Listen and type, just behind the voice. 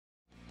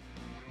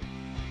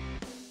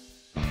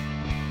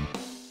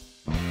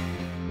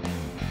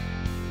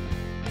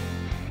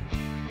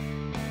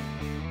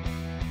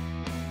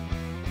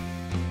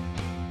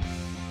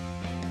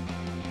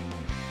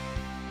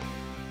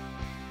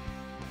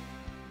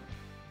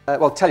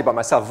Well, I'll tell you about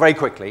myself very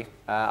quickly.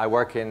 I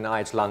work in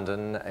IH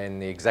London in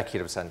the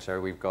Executive Centre.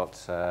 We've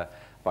got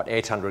about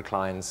 800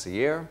 clients a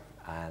year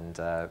and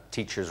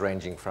teachers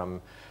ranging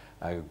from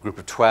a group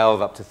of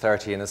 12 up to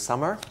 30 in the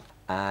summer.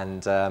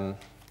 And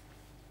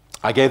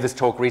I gave this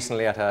talk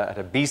recently at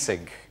a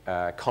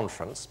BSIG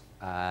conference.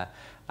 And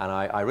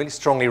I really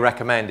strongly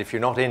recommend, if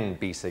you're not in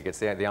BSIG, it's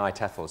the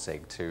ITEFL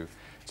SIG,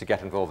 to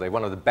get involved. They're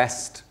one of the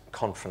best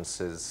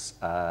conferences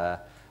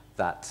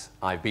that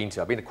I've been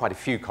to. I've been to quite a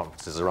few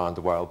conferences around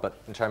the world,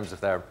 but in terms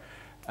of their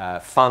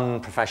fun,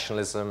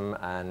 professionalism,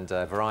 and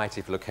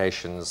variety of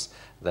locations,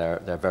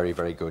 they're very,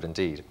 very good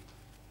indeed.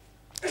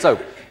 So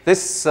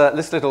this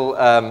little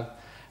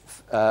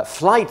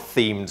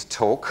flight-themed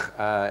talk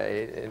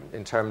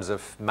in terms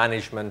of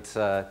management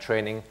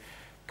training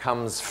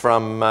comes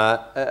from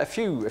a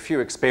few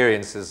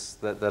experiences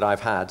that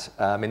I've had.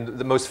 I mean,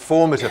 the most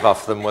formative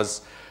of them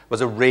was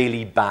a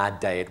really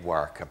bad day at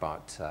work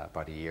about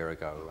a year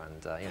ago,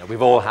 and you know,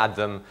 we've all had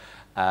them.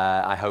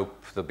 I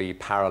hope there'll be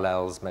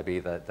parallels maybe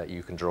that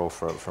you can draw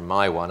from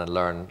my one and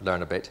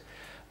learn a bit.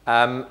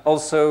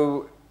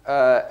 Also,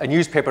 a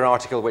newspaper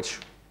article which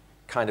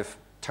kind of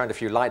turned a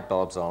few light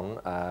bulbs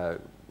on.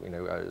 You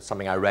know,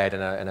 something I read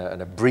in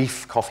a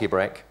brief coffee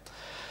break.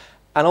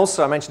 And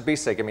also, I mentioned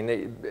BSIG. I mean,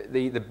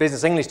 the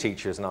business English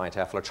teachers in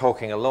ITEFL are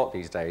talking a lot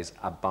these days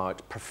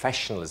about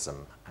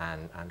professionalism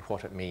and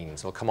what it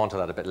means. We'll come on to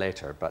that a bit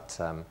later, but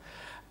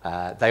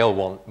they all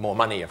want more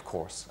money, of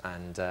course.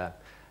 And of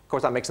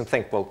course, that makes them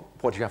think, well,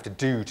 what do you have to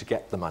do to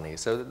get the money?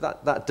 So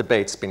that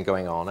debate's been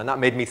going on. And that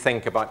made me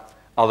think about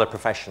other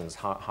professions.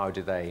 How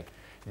do they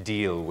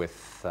deal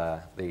with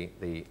the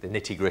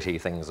nitty-gritty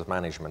things of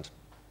management?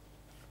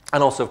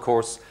 And also, of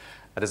course,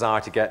 a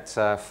desire to get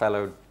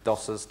fellow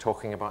DOSers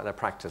talking about their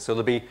practice. So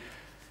there'll be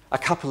a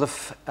couple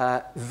of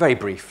very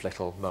brief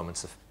little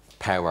moments of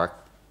pair work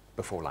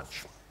before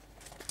lunch.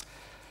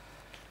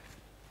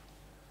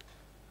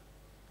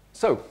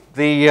 So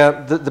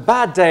the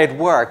bad day at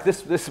work,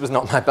 this was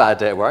not my bad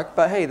day at work,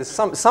 but hey,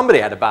 somebody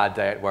had a bad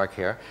day at work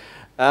here.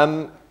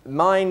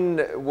 Mine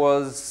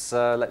was,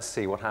 let's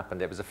see what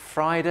happened. It was a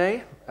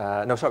Friday.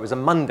 No, sorry, it was a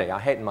Monday. I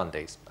hate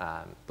Mondays.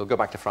 We'll go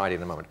back to Friday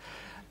in a moment.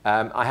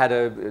 I had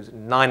it was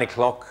 9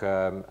 o'clock,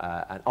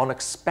 an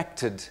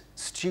unexpected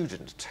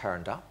student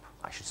turned up.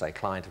 I should say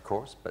client, of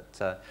course,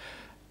 but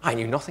I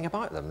knew nothing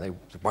about them. They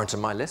weren't on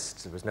my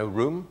list. There was no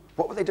room.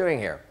 What were they doing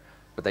here?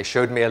 But they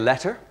showed me a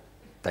letter.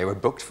 They were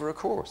booked for a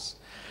course.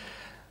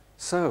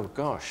 So,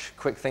 gosh,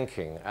 quick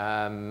thinking.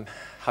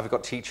 Have we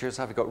got teachers?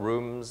 Have we got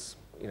rooms?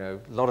 You know,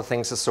 a lot of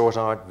things to sort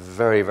out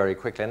very, very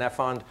quickly. And I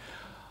found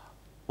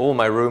all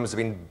my rooms have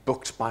been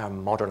booked by our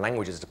modern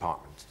languages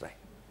department today.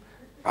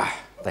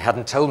 They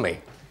hadn't told me.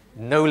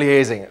 No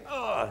liaising.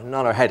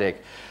 Another headache.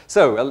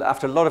 So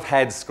after a lot of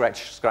head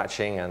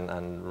scratching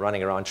and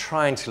running around,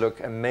 trying to look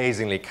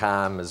amazingly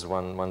calm as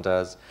one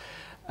does,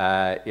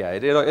 yeah,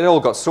 it all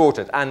got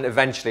sorted. And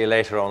eventually,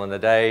 later on in the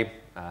day,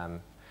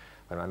 when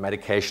my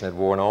medication had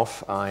worn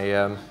off,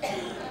 I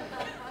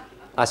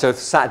sort of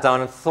sat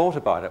down and thought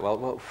about it.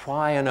 Well,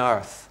 why on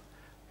earth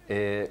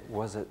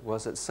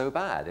was it so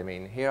bad? I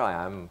mean, here I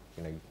am,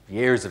 you know,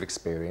 years of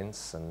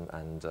experience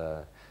and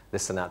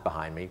this and that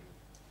behind me.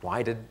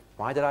 Why did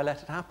I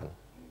let it happen?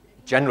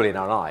 Generally in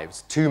our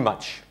lives, too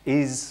much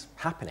is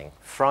happening.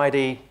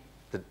 Friday,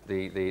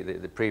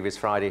 the previous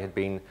Friday had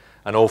been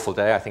an awful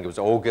day. I think it was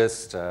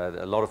August.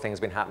 A lot of things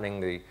had been happening.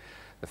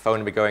 The phone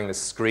had been going. The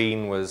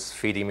screen was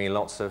feeding me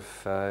lots of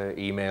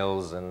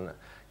emails, and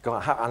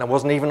I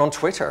wasn't even on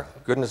Twitter.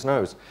 Goodness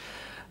knows.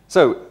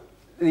 So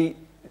the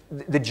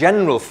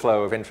general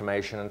flow of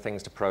information and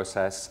things to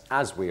process,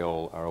 as we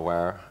all are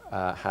aware,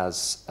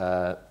 has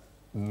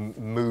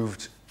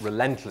moved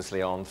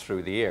relentlessly on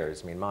through the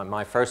years. I mean,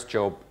 my first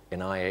job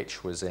in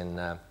IH was in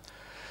an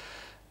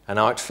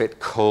outfit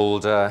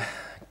called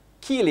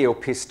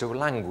Kieliopisto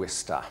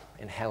Linguista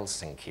in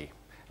Helsinki,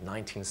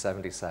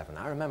 1977.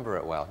 I remember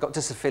it well. Got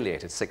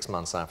disaffiliated 6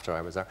 months after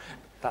I was there.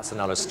 That's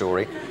another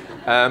story.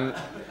 What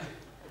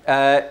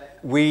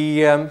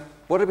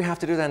did we have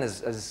to do then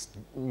as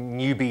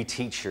newbie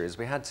teachers?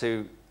 We had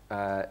to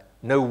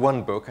know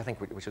one book, I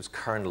think, which was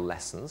Kernel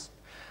Lessons.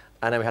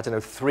 And then we had to know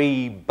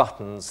 3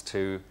 buttons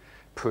to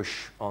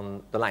push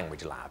on the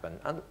language lab.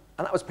 And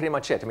that was pretty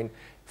much it. I mean,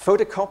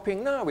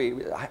 photocopying, no,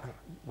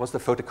 was the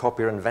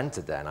photocopier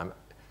invented then?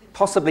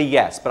 Possibly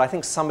yes, but I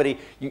think somebody,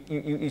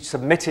 you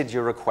submitted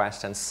your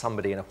request and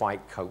somebody in a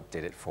white coat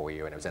did it for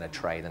you and it was in a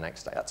tray the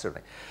next day, that sort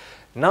of thing.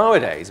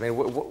 Nowadays, I mean,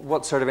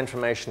 what sort of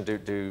information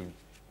do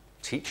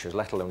teachers,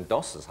 let alone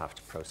DOSers, have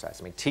to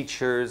process? I mean,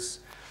 teachers,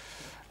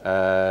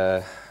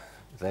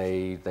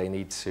 they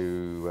need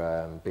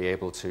to be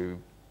able to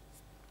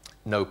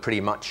know pretty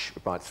much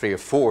about 3 or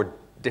 4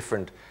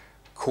 different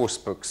course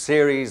book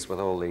series with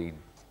all the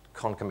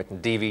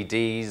concomitant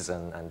DVDs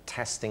and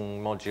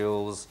testing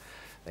modules.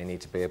 They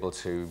need to be able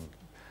to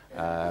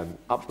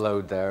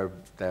upload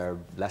their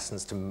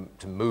lessons to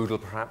Moodle,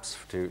 perhaps,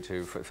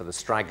 for the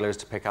stragglers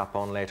to pick up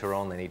on later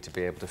on. They need to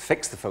be able to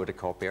fix the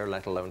photocopier,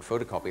 let alone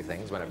photocopy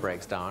things when it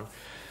breaks down.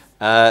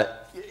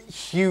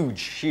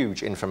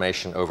 Huge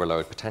information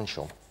overload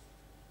potential.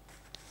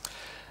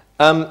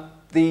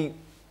 The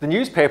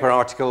newspaper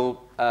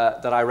article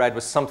that I read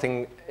was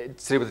something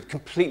to do with a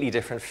completely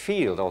different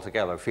field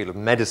altogether, a field of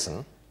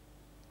medicine.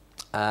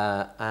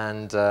 It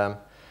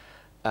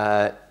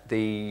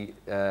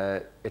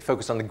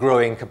focused on the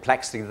growing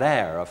complexity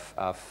there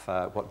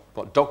of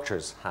what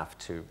doctors have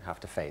to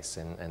face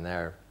in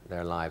their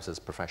lives as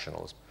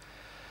professionals.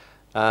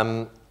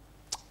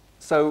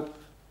 So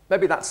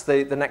maybe that's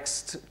the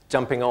next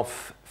jumping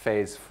off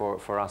phase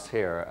for us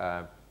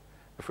here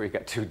before you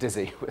get too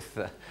dizzy with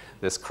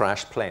this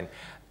crashed plane.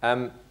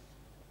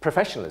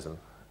 Professionalism.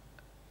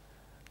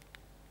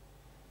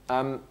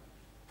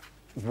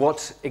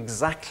 What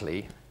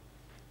exactly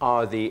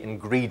are the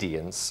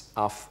ingredients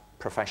of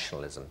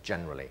professionalism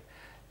generally?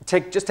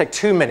 Just take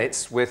 2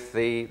 minutes with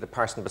the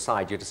person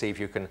beside you to see if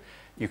you can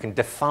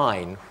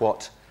define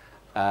what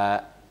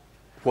a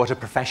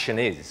profession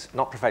is.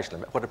 Not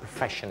professionalism, but what a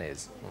profession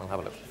is. We'll have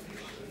a look.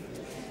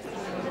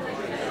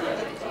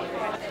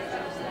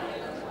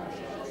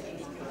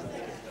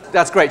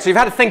 That's great. So you've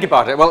had to think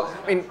about it. Well,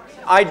 I mean,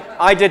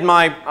 I did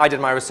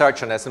my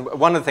research on this, and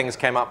one of the things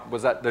came up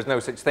was that there's no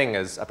such thing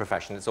as a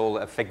profession. It's all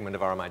a figment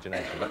of our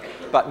imagination.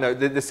 But no,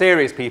 the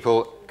serious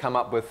people come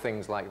up with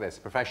things like this.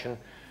 Profession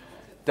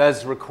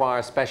does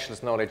require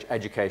specialist knowledge,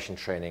 education,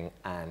 training,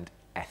 and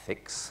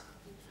ethics.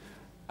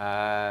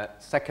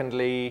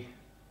 Secondly,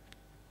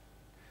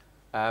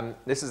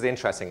 this is the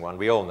interesting one.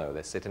 We all know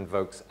this. It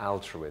invokes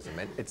altruism.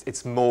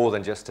 It's more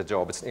than just a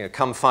job. It's, you know,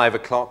 come 5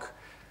 o'clock,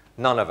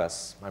 none of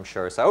us, I'm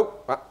sure, say, oh,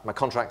 well, my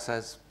contract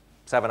says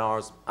 7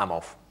 hours, I'm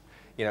off.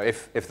 You know,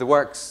 if the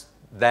work's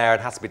there, it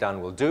has to be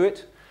done, we'll do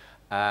it.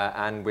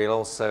 And we'll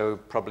also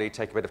probably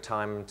take a bit of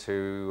time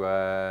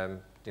to,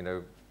 you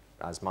know,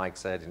 as Mike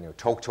said, you know,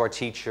 talk to our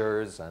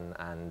teachers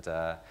and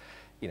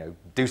you know,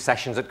 do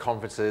sessions at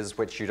conferences,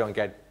 which you don't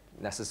get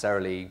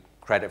necessarily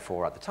credit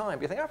for at the time.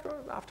 But you think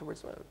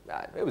afterwards, well,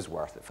 it was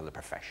worth it for the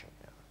profession.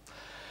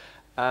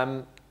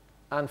 Yeah.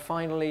 And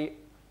finally,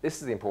 this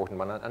is the important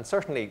one, and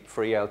certainly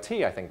for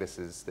ELT, I think this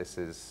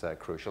is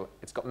crucial.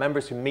 It's got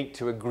members who meet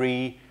to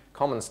agree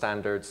common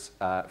standards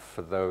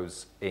for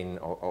those in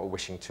or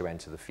wishing to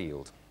enter the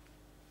field.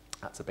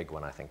 That's a big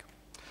one, I think.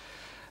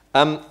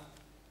 Now,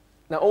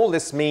 all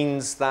this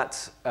means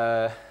that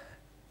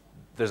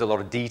there's a lot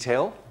of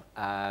detail.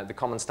 The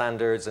common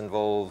standards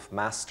involve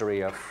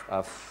mastery of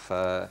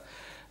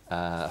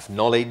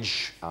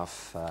knowledge, of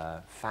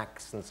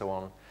facts, and so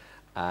on.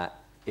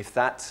 If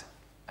that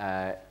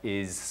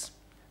is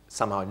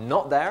somehow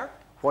not there,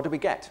 what do we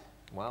get?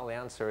 Well, the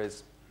answer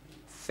is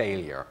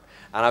failure.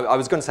 And I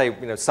was going to say,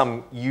 you know,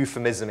 some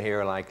euphemism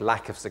here like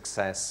lack of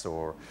success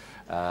or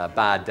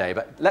bad day,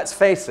 but let's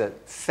face it,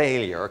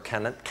 failure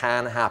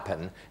can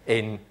happen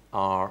in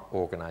our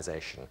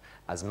organization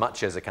as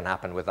much as it can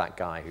happen with that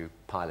guy who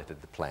piloted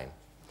the plane.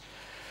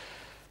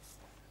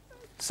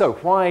 So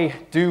why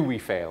do we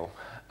fail?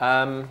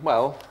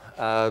 Well,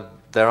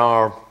 there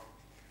are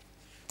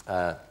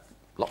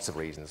lots of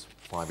reasons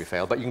why we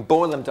fail, but you can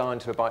boil them down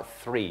to about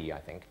 3, I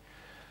think.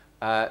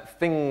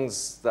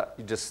 Things that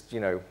you just, you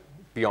know,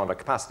 beyond our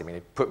capacity. I mean,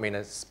 you put me in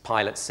a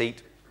pilot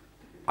seat,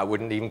 I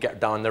wouldn't even get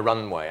down the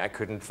runway. I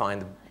couldn't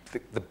find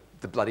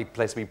the bloody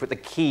place where you put the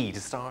key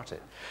to start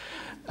it.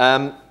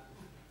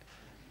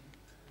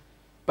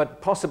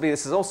 But possibly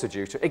this is also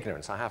due to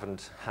ignorance. I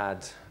haven't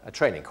had a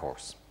training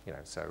course, you know,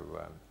 so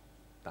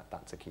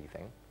that's a key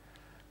thing.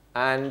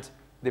 And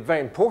the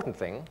very important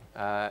thing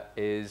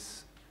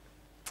is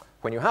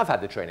when you have had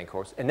the training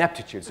course,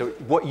 ineptitude. So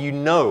what you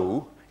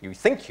know, you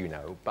think you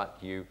know, but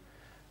you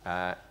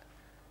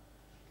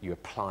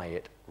apply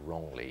it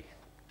wrongly,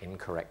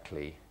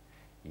 incorrectly.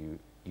 You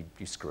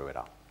screw it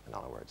up, in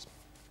other words.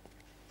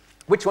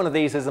 Which one of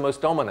these is the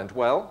most dominant?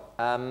 Well,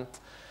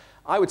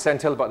 I would say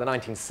until about the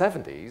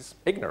 1970s,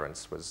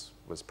 ignorance was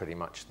pretty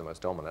much the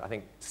most dominant. I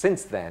think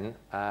since then,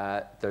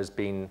 there's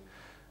been,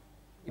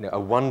 you know, a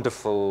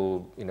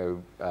wonderful, you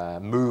know,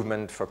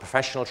 movement for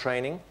professional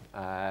training,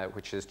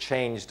 which has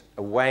changed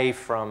away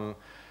from,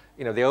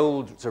 you know, the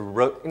old sort of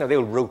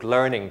rote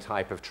learning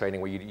type of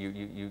training where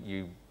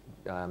you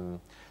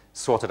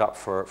sorted up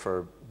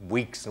for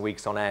weeks and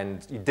weeks on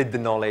end. You did the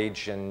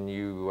knowledge and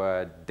you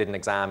did an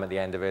exam at the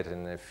end of it,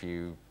 and if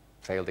you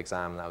failed the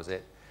exam, that was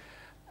it.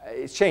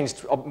 It's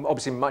changed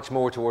obviously much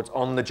more towards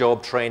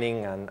on-the-job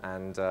training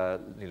and you know,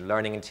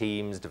 learning in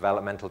teams,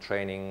 developmental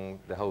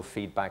training, the whole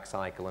feedback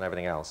cycle and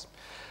everything else.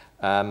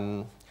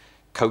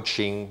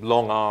 Coaching,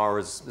 long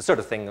hours, the sort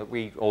of thing that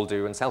we all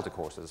do in CELTA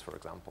courses, for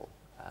example.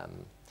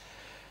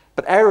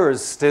 But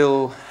errors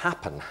still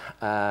happen.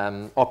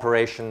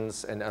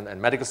 Operations and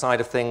medical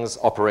side of things,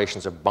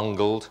 operations are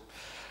bungled.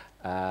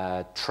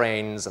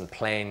 Trains and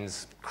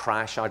planes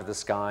crash out of the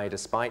sky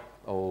despite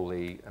all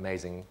the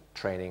amazing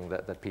training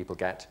that people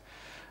get.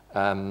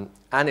 And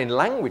in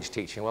language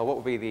teaching, well, what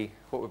would be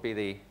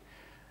the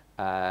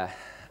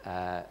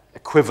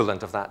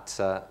equivalent of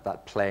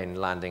that plane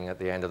landing at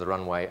the end of the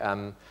runway?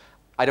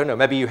 I don't know.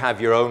 Maybe you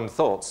have your own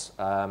thoughts.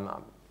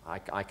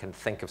 I can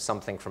think of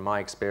something from my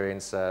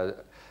experience.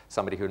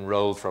 somebody who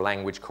enrolled for a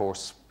language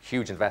course,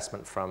 huge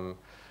investment from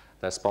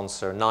their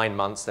sponsor, 9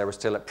 months, they were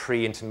still at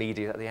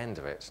pre-intermediate at the end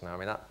of it. Now, I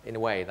mean, that, in a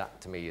way, that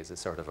to me is a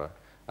sort of a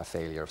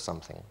failure of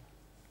something.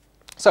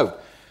 So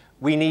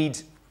we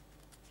need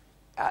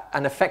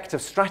an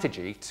effective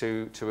strategy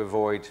to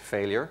avoid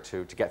failure,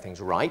 to get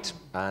things right.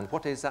 And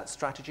what is that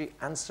strategy?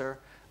 Answer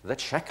the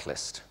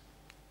checklist.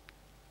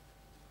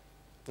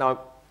 Now,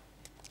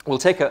 we'll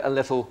take a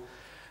little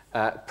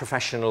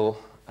professional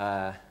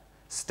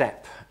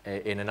step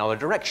in another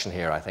direction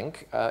here, I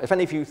think. If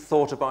any of you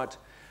thought about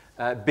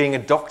being a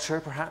doctor,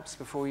 perhaps,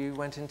 before you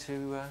went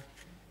into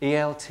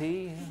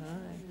ELT?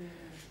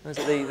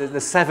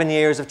 The 7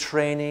 years of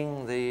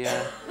training, the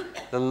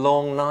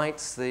long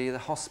nights, the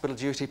hospital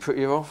duty put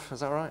you off, is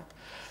that right?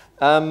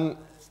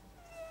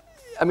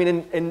 I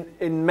mean,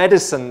 in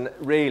medicine,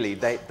 really,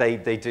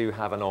 they do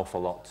have an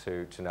awful lot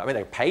to know. I mean,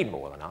 they're paid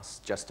more than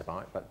us, just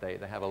about, but they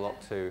have a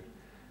lot to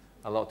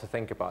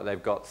think about.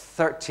 They've got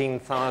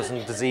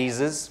 13,000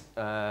 diseases,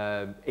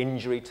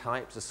 injury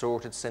types,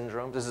 assorted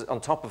syndromes. This is on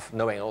top of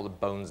knowing all the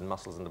bones and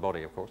muscles in the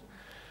body, of course.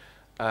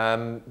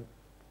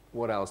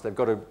 What else? They've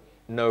got to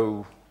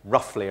know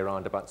roughly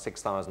around about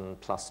 6,000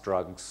 plus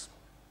drugs,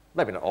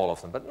 maybe not all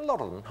of them, but a lot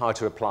of them, how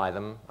to apply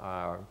them,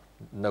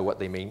 know what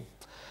they mean.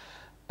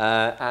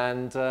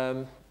 And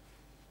on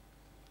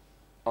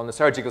the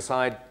surgical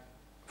side,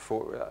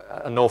 for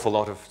an awful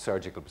lot of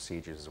surgical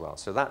procedures as well.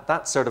 So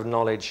that sort of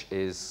knowledge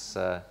is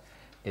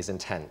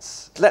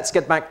intense. Let's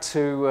get back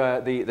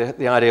to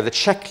the idea of the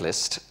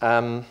checklist.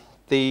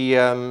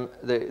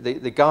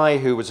 The guy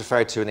who was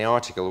referred to in the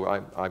article,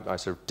 I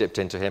sort of dipped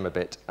into him a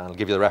bit, and I'll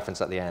give you the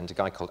reference at the end, a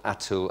guy called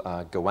Atul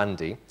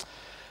Gawande.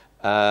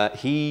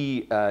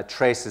 He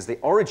traces the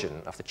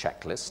origin of the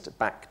checklist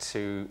back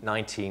to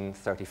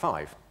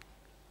 1935.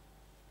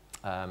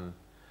 In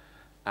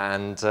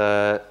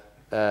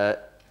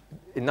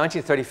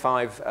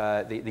 1935,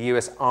 the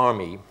US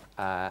Army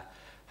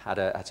had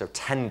a sort of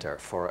tender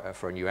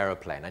for a new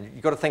aeroplane. And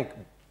you've got to think,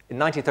 in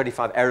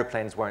 1935,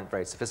 aeroplanes weren't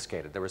very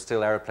sophisticated. There were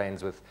still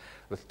aeroplanes with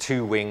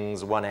 2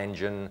 wings, 1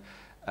 engine,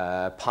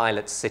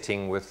 pilots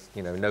sitting with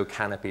no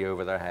canopy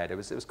over their head. It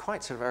was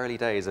quite sort of early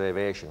days of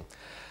aviation.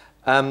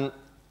 I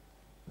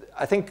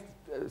think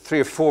 3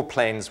 or 4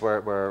 planes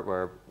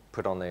were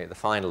put on the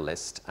final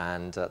list,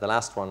 and the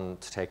last one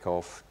to take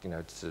off,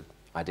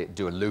 I did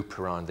do a loop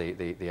around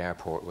the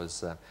airport,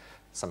 was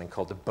something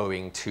called the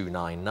Boeing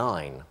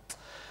 299.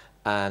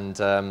 And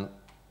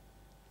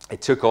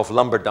it took off,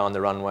 lumbered down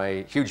the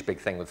runway, huge big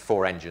thing with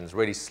 4 engines,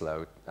 really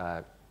slow,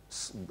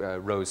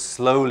 rose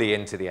slowly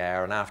into the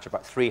air, and after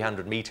about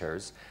 300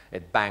 meters,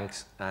 it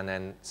banked and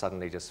then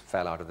suddenly just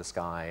fell out of the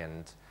sky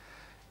and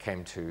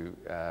came to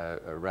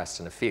rest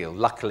in a field.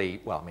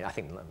 Luckily, well, I mean, I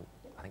think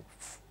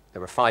there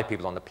were 5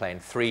 people on the plane,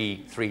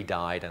 3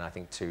 died, and I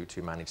think two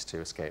managed to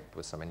escape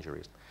with some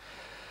injuries.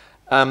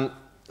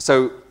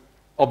 So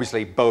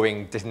obviously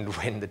Boeing didn't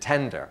win the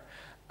tender,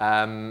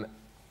 but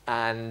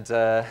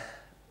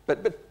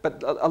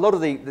a lot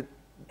of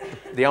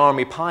the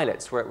Army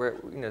pilots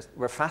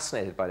were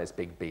fascinated by this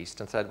big beast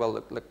and said, well,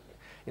 look,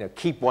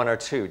 keep 1 or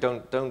 2,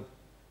 don't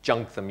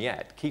junk them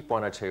yet, keep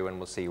 1 or 2, and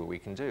we'll see what we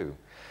can do.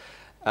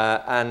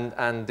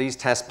 And these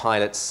test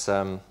pilots,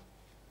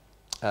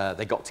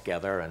 they got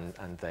together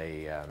and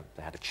they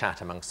had a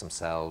chat amongst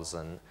themselves,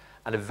 and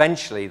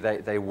eventually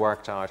they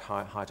worked out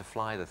how to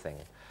fly the thing.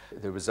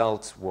 The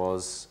result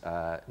was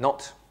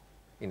not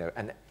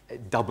a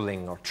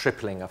doubling or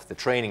tripling of the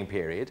training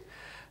period,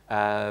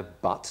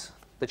 but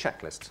the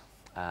checklist.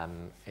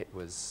 It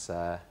was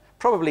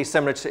probably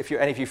similar to if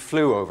you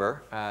flew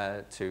over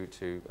or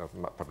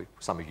probably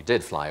some of you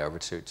did fly over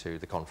to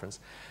the conference.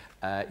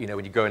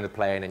 When you go in the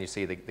plane and you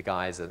see the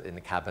guys in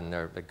the cabin,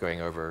 they're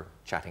going over,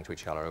 chatting to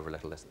each other over a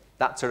little list.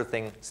 That sort of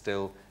thing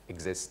still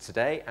exists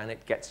today, and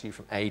it gets you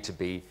from A to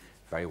B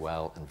very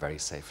well and very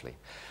safely.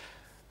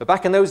 But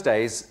back in those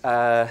days,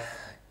 the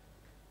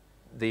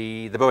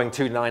Boeing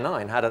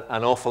 299 had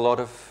an awful lot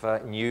of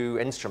new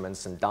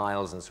instruments and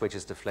dials and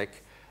switches to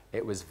flick.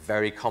 It was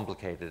very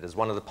complicated. As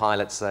one of the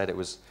pilots said, it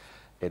was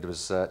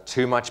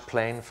too much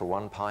plane for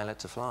one pilot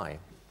to fly.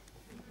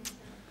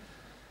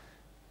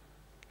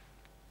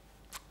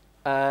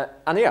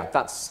 And yeah,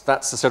 that's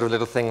the sort of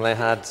little thing they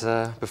had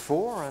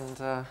before,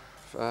 and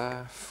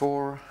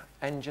 4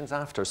 engines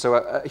after. So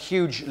a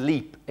huge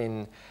leap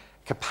in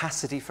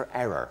capacity for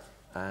error.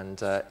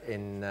 And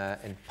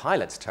in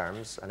pilots'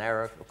 terms, an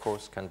error, of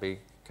course, can be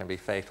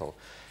fatal.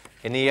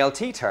 In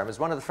ELT terms,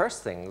 one of the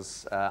first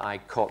things I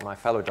caught my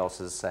fellow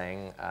DOSs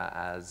saying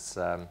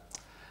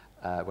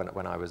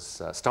when I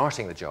was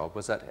starting the job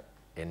was that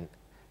in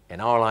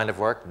our line of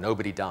work,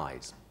 nobody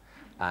dies.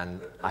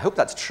 And I hope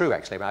that's true,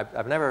 actually.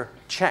 I've never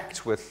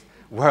checked with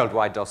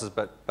worldwide DOSs,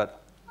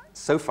 but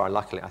so far,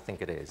 luckily, I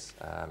think it is.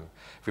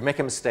 If we make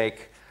a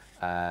mistake,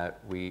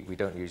 we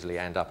don't usually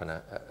end up in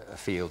a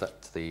field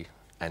at the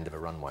end of a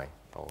runway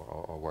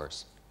or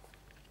worse.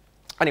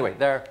 Anyway,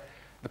 the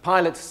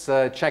pilot's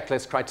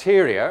checklist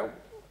criteria,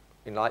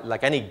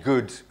 like any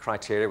good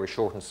criteria, were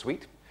short and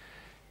sweet.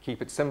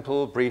 Keep it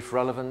simple, brief,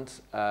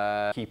 relevant.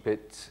 Keep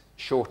it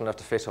short enough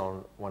to fit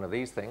on one of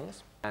these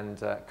things,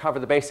 and cover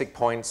the basic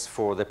points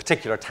for the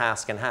particular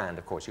task in hand.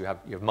 Of course, you have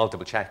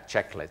multiple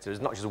checklists.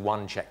 There's not just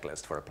one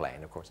checklist for a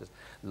plane. Of course, there's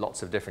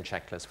lots of different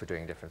checklists for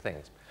doing different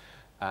things.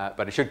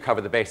 But it should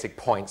cover the basic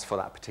points for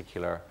that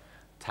particular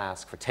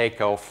task. For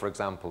takeoff, for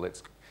example,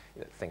 it's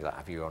things like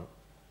have you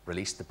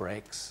released the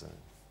brakes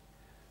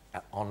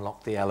and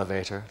unlocked the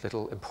elevator,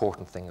 little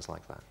important things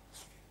like that.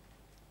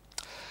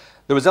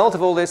 The result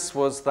of all this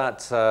was that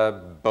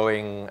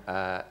Boeing,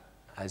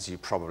 as you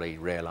probably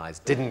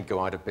realized, didn't go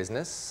out of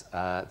business.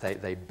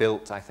 They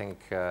built, I think,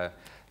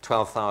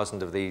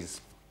 12,000 of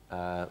these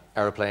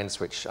airplanes,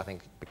 which I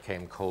think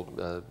became called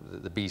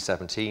the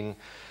B-17.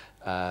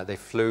 They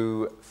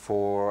flew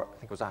for, I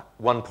think it was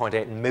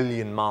 1.8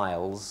 million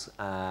miles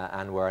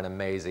and were an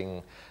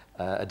amazing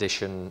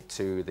addition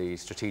to the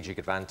strategic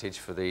advantage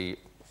for the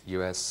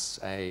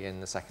USA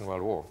in the Second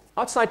World War.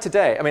 Outside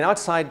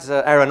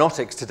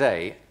aeronautics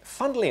today,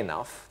 funnily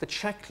enough, the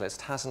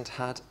checklist hasn't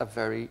had a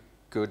very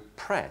good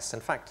press. In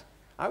fact,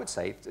 I would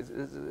say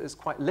there's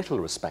quite little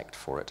respect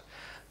for it.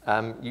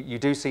 You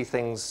do see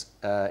things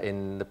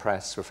in the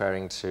press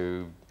referring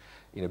to,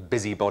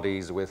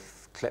 busybodies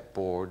with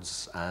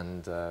clipboards,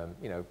 and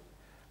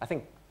I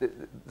think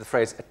the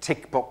phrase "a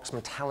tick box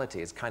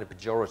mentality" is kind of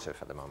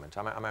pejorative at the moment.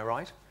 Am I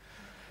right?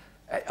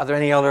 Are there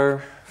any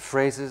other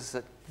phrases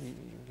that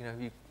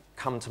you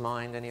come to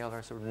mind? Any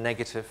other sort of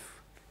negative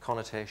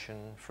connotation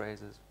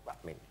phrases? I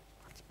mean,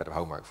 it's a bit of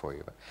homework for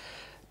you,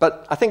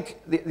 but I think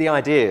the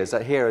idea is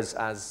that here,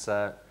 as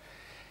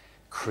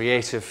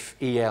creative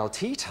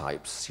ELT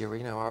types,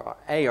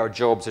 our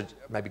jobs are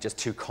maybe just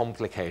too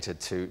complicated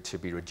to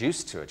be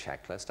reduced to a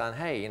checklist, and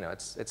hey,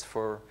 it's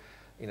for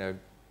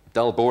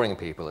dull, boring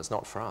people. It's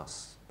not for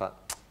us.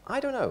 But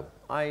I don't know.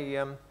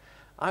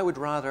 I would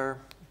rather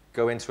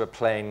go into a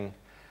plane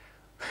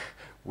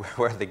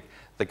where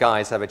the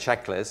guys have a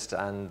checklist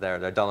and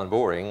they're dull and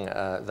boring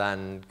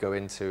than go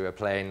into a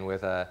plane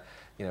with the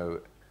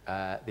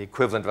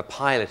equivalent of a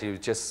pilot who's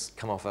just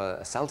come off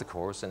a CELTA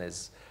course and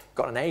has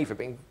got an A for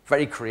being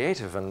very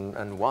creative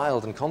and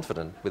wild and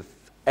confident with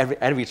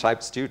every type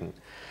of student.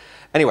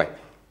 Anyway,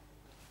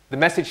 the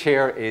message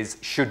here is,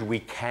 should we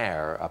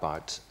care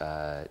about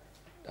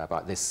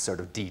this sort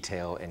of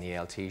detail in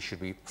ELT?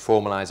 Should we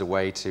formalize a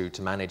way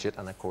to manage it?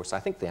 And of course, I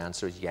think the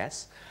answer is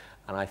yes.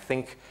 And I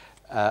think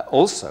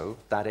also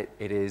that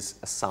it is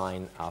a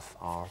sign of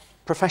our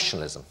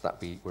professionalism that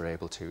we were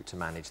able to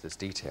manage this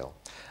detail.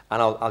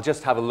 And I'll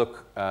just have a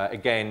look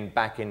again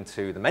back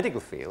into the medical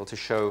field to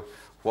show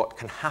what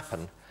can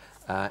happen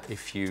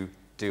if you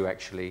do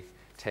actually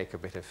take a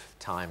bit of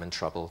time and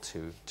trouble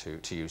to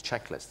use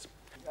checklists.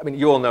 I mean,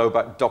 you all know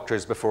about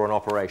doctors before an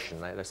operation.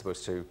 They're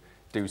supposed to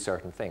do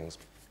certain things.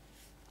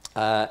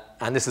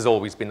 And this has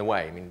always been the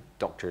way. I mean,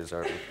 doctors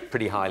are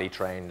pretty highly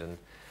trained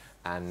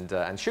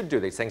and should do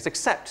these things,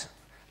 except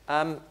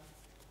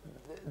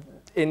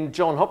in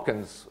Johns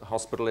Hopkins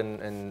Hospital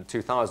in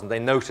 2000, they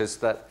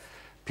noticed that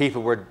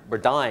people were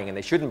dying, and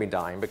they shouldn't be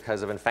dying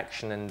because of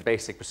infection and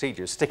basic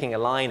procedures. Sticking a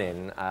line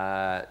in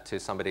to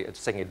somebody,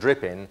 sticking a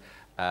drip in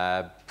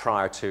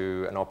prior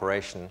to an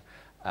operation,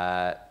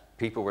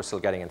 people were still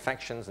getting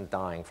infections and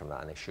dying from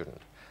that, and they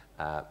shouldn't.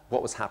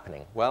 What was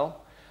happening?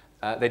 Well,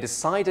 they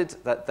decided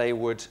that they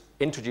would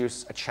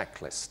introduce a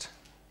checklist,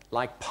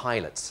 like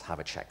pilots have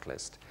a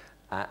checklist,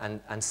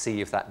 and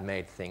see if that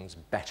made things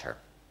better.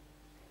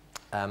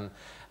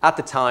 At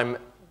the time,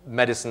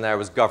 medicine there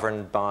was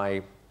governed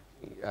by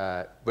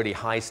really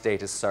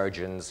high-status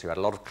surgeons who had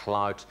a lot of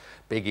clout,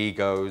 big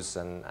egos,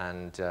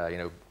 and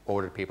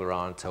ordered people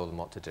around, told them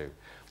what to do.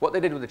 What they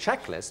did with the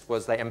checklist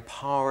was they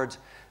empowered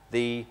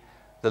the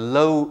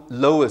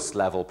lowest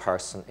level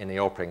person in the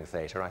operating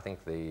theatre, I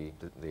think the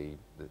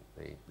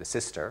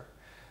sister,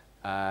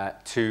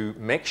 to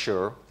make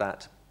sure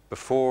that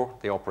before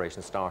the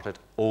operation started,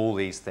 all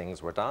these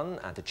things were done,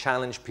 and to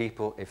challenge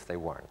people if they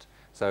weren't.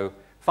 So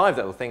 5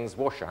 little things: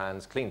 wash your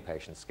hands, clean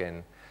patient's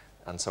skin,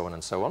 and so on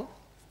and so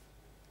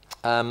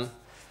on.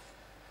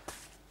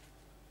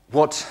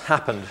 What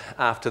happened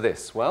after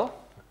this? Well,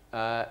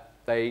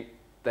 they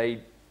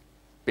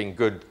being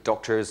good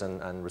doctors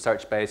and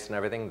research-based and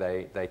everything,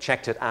 they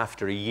checked it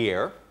after a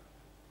year.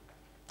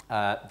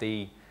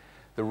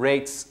 The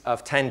rates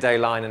of 10-day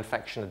line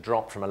infection had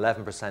dropped from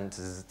 11%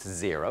 to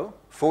 0.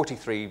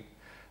 43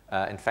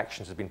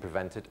 infections had been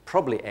prevented,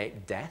 probably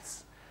 8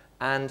 deaths,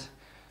 and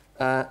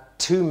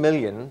 $2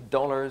 million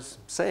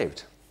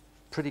saved.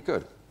 Pretty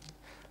good.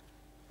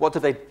 What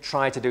did they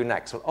try to do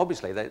next? Well,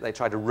 obviously, they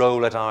tried to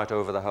roll it out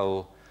over the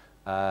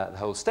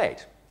whole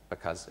state,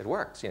 because it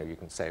works. You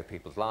can save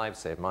people's lives,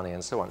 save money,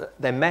 and so on.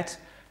 They met,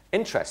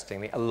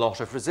 interestingly, a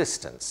lot of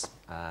resistance.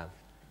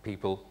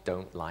 People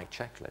don't like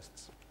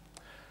checklists.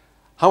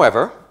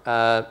 However,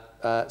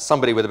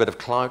 somebody with a bit of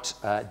clout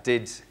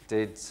did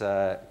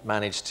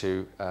manage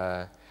to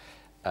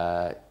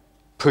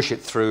push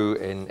it through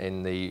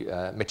in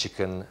the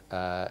Michigan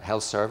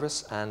Health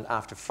Service, and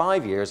after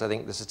 5 years, I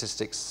think the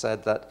statistics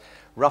said that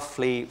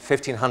roughly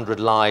 1,500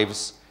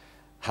 lives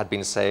had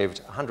been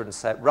saved,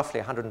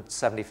 roughly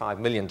 $175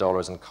 million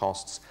in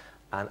costs,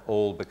 and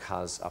all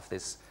because of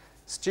this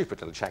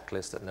stupid little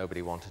checklist that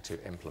nobody wanted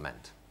to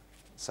implement.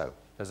 So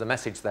there's a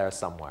message there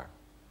somewhere.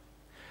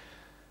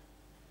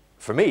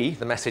 For me,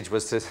 the message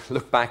was to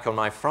look back on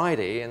my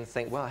Friday and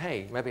think, well,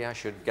 hey, maybe I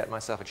should get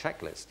myself a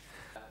checklist.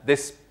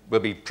 This will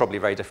be probably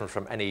very different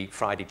from any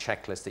Friday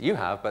checklist that you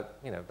have, but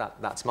you know,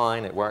 that's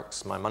mine, it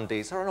works. My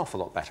Mondays are an awful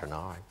lot better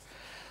now.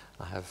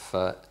 I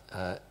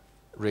have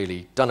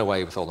really done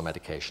away with all the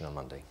medication on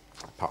Monday,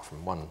 apart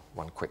from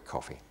one quick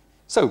coffee.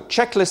 So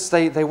checklists,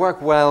 they work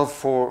well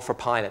for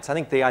pilots. I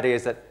think the idea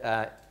is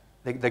that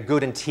they're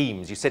good in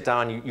teams. You sit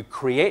down, you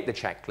create the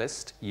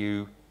checklist,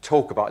 you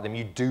talk about them,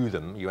 you do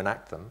them, you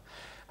enact them.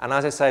 And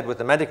as I said with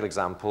the medical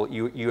example,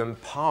 you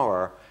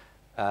empower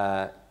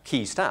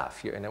key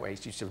staff. In a way,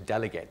 you sort of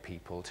delegate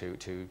people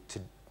to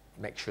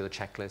make sure the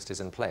checklist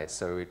is in place.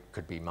 So it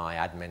could be my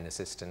admin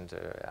assistant,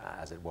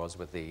 as it was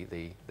with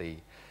the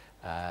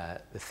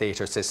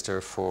theatre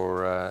sister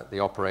for the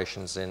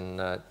operations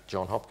in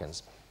Johns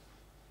Hopkins.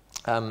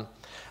 And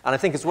I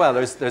think as well,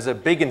 there's a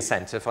big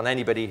incentive on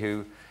anybody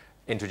who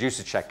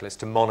introduces a checklist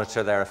to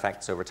monitor their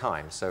effects over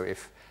time. So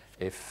if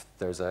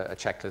there's a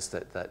checklist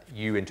that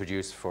you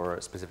introduce for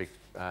a specific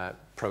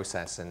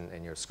process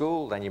in your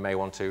school, then you may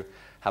want to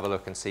have a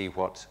look and see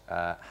what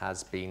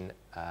has been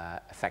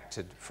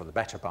affected for the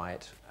better by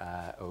it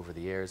over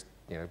the years.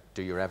 You know,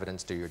 do your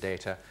evidence, do your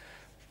data.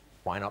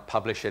 Why not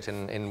publish it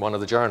in one of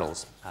the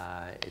journals?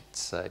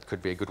 It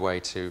could be a good way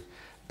to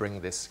bring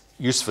this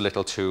useful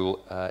little tool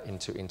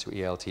into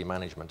ELT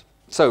management.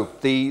 So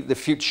the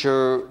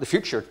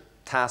future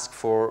task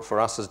for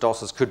us as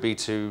DOSs could be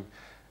to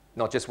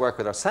not just work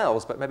with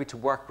ourselves, but maybe to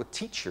work with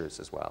teachers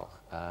as well,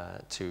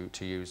 to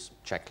use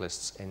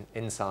checklists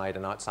inside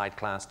and outside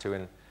class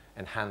to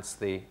enhance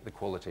the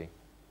quality.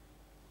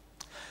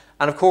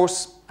 And of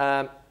course,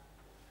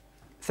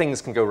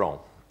 things can go wrong.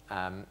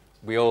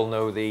 We all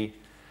know the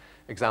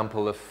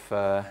example of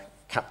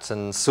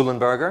Captain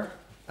Sullenberger,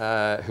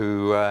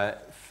 who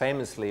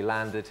famously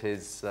landed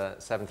his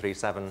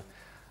 737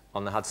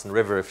 on the Hudson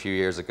River a few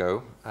years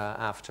ago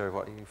after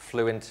he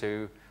flew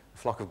into a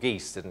flock of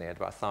geese, didn't he, at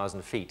about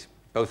 1,000 feet,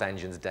 both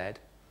engines dead.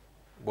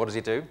 What does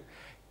he do?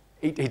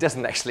 He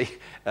doesn't actually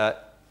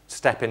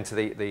step into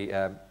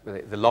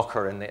the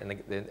locker in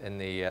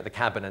the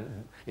cabin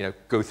and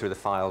go through the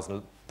files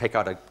and pick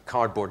out a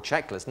cardboard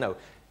checklist. No,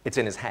 it's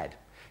in his head.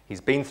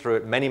 He's been through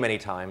it many, many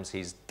times.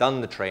 He's done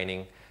the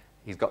training.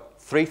 He's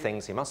got 3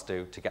 things he must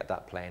do to get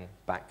that plane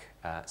back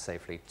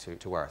safely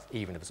to Earth,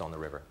 even if it's on the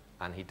river.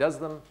 And he does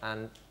them,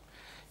 and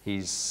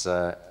he's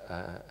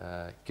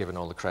given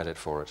all the credit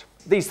for it.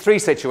 These 3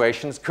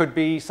 situations could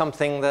be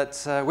something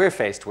that we're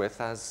faced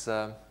with as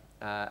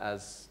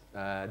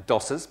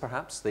DOSs,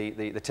 perhaps,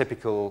 the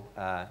typical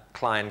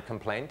client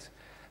complaint.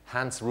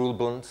 Hans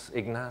Rulbund,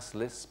 Ignace,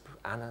 Lisp,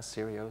 Anna,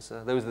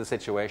 Seriosa, those are the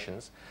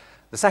situations.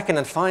 The second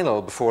and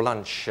final, before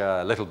lunch,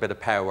 little bit of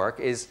pair work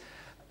is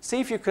see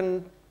if you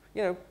can,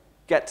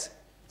 get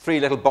 3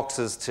 little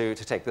boxes to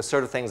take, the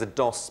sort of things a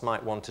DOS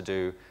might want to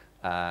do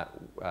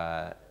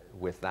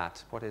with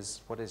that. What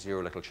is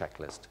your little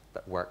checklist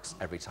that works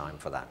every time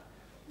for that?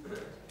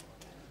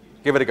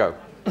 Give it a go.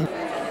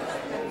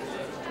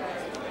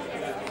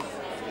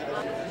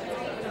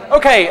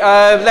 Okay,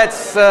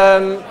 let's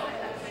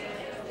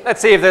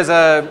see if there's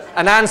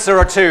an answer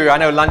or 2. I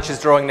know lunch is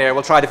drawing near.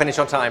 We'll try to finish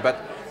on time, but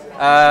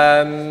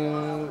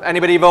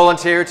anybody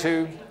volunteer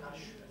to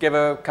give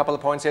a couple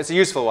of points here? It's a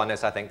useful one,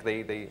 this, I think,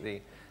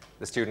 the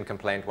student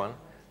complaint one.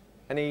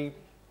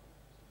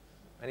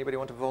 Anybody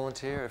want to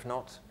volunteer? If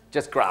not,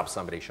 just grab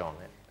somebody, Sean.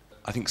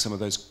 I think some of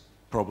those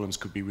problems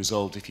could be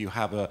resolved if you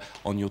have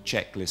on your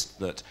checklist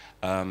that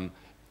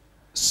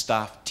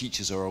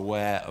teachers are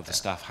aware of the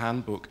staff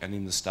handbook, and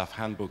in the staff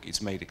handbook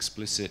it's made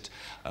explicit.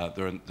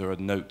 There are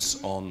notes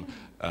on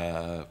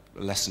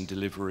lesson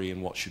delivery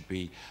and what should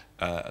be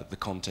the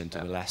content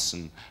of the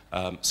lesson,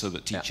 so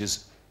that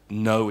teachers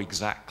know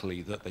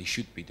exactly that they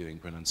should be doing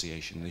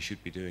pronunciation, they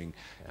should be doing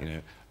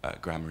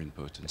grammar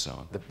input and so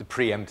on. The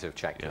preemptive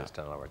checklist,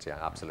 in other words,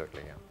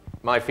 absolutely. Yeah.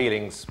 My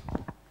feelings,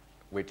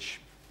 which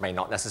may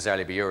not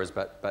necessarily be yours,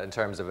 but in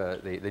terms of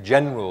the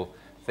general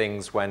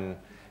things when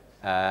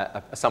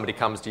somebody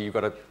comes to you, you've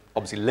got to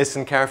obviously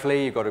listen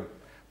carefully, you've got to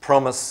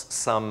promise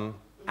some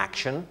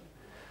action,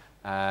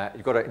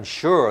 you've got to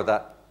ensure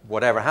that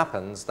whatever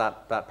happens,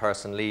 that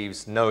person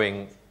leaves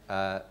knowing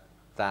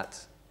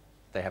that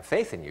they have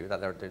faith in you, that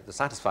they're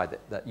satisfied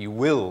that you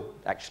will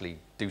actually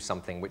do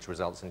something which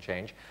results in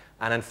change,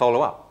 and then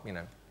follow up,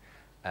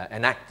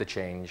 enact the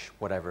change,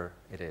 whatever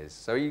it is.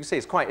 So you can see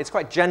it's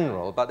quite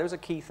general, but there's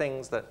key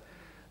things that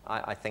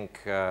I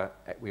think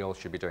we all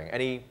should be doing.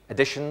 Any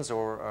additions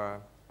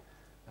or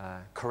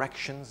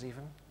corrections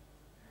even?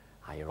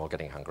 You're all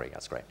getting hungry,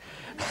 that's great.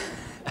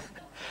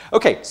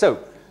 Okay,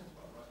 so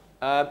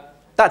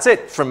that's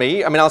it from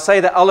me. I mean, I'll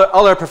say that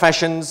other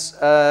professions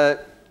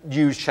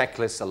use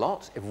checklists a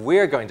lot. If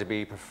we're going to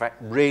be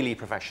really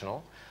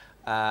professional,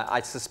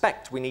 I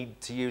suspect we need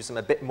to use them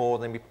a bit more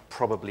than we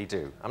probably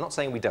do. I'm not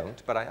saying we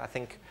don't, but I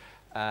think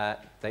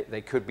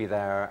They could be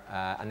there,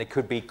 and they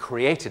could be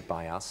created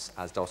by us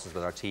as docents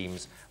with our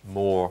teams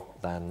more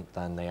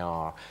than they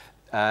are.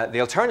 The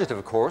alternative,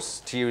 of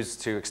course,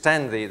 to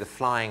extend the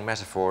flying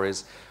metaphor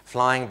is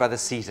flying by the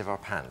seat of our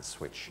pants,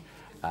 which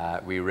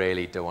we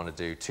really don't want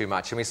to do too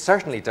much. And we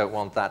certainly don't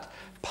want that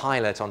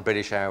pilot on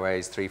British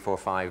Airways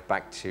 345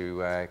 back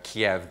to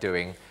Kiev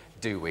doing,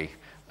 do we?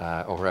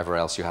 Or wherever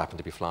else you happen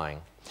to be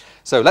flying.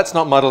 So let's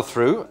not muddle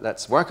through.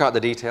 Let's work out the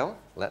detail.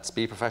 Let's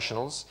be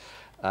professionals.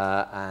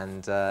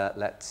 And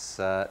let's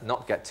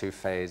not get too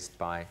fazed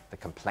by the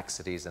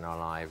complexities in our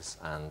lives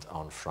and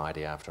on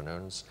Friday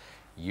afternoons.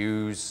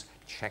 Use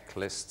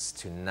checklists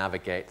to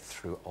navigate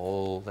through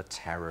all the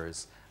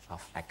terrors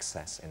of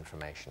excess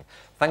information.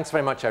 Thanks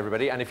very much,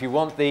 everybody. And if you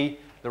want the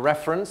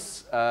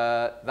reference,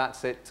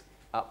 that's it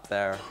up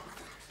there.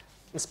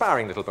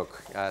 Inspiring little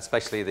book,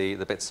 especially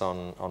the bits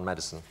on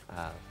medicine,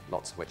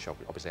 lots of which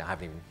obviously I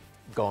haven't even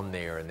gone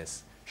near in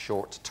this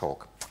short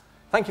talk.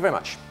 Thank you very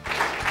much.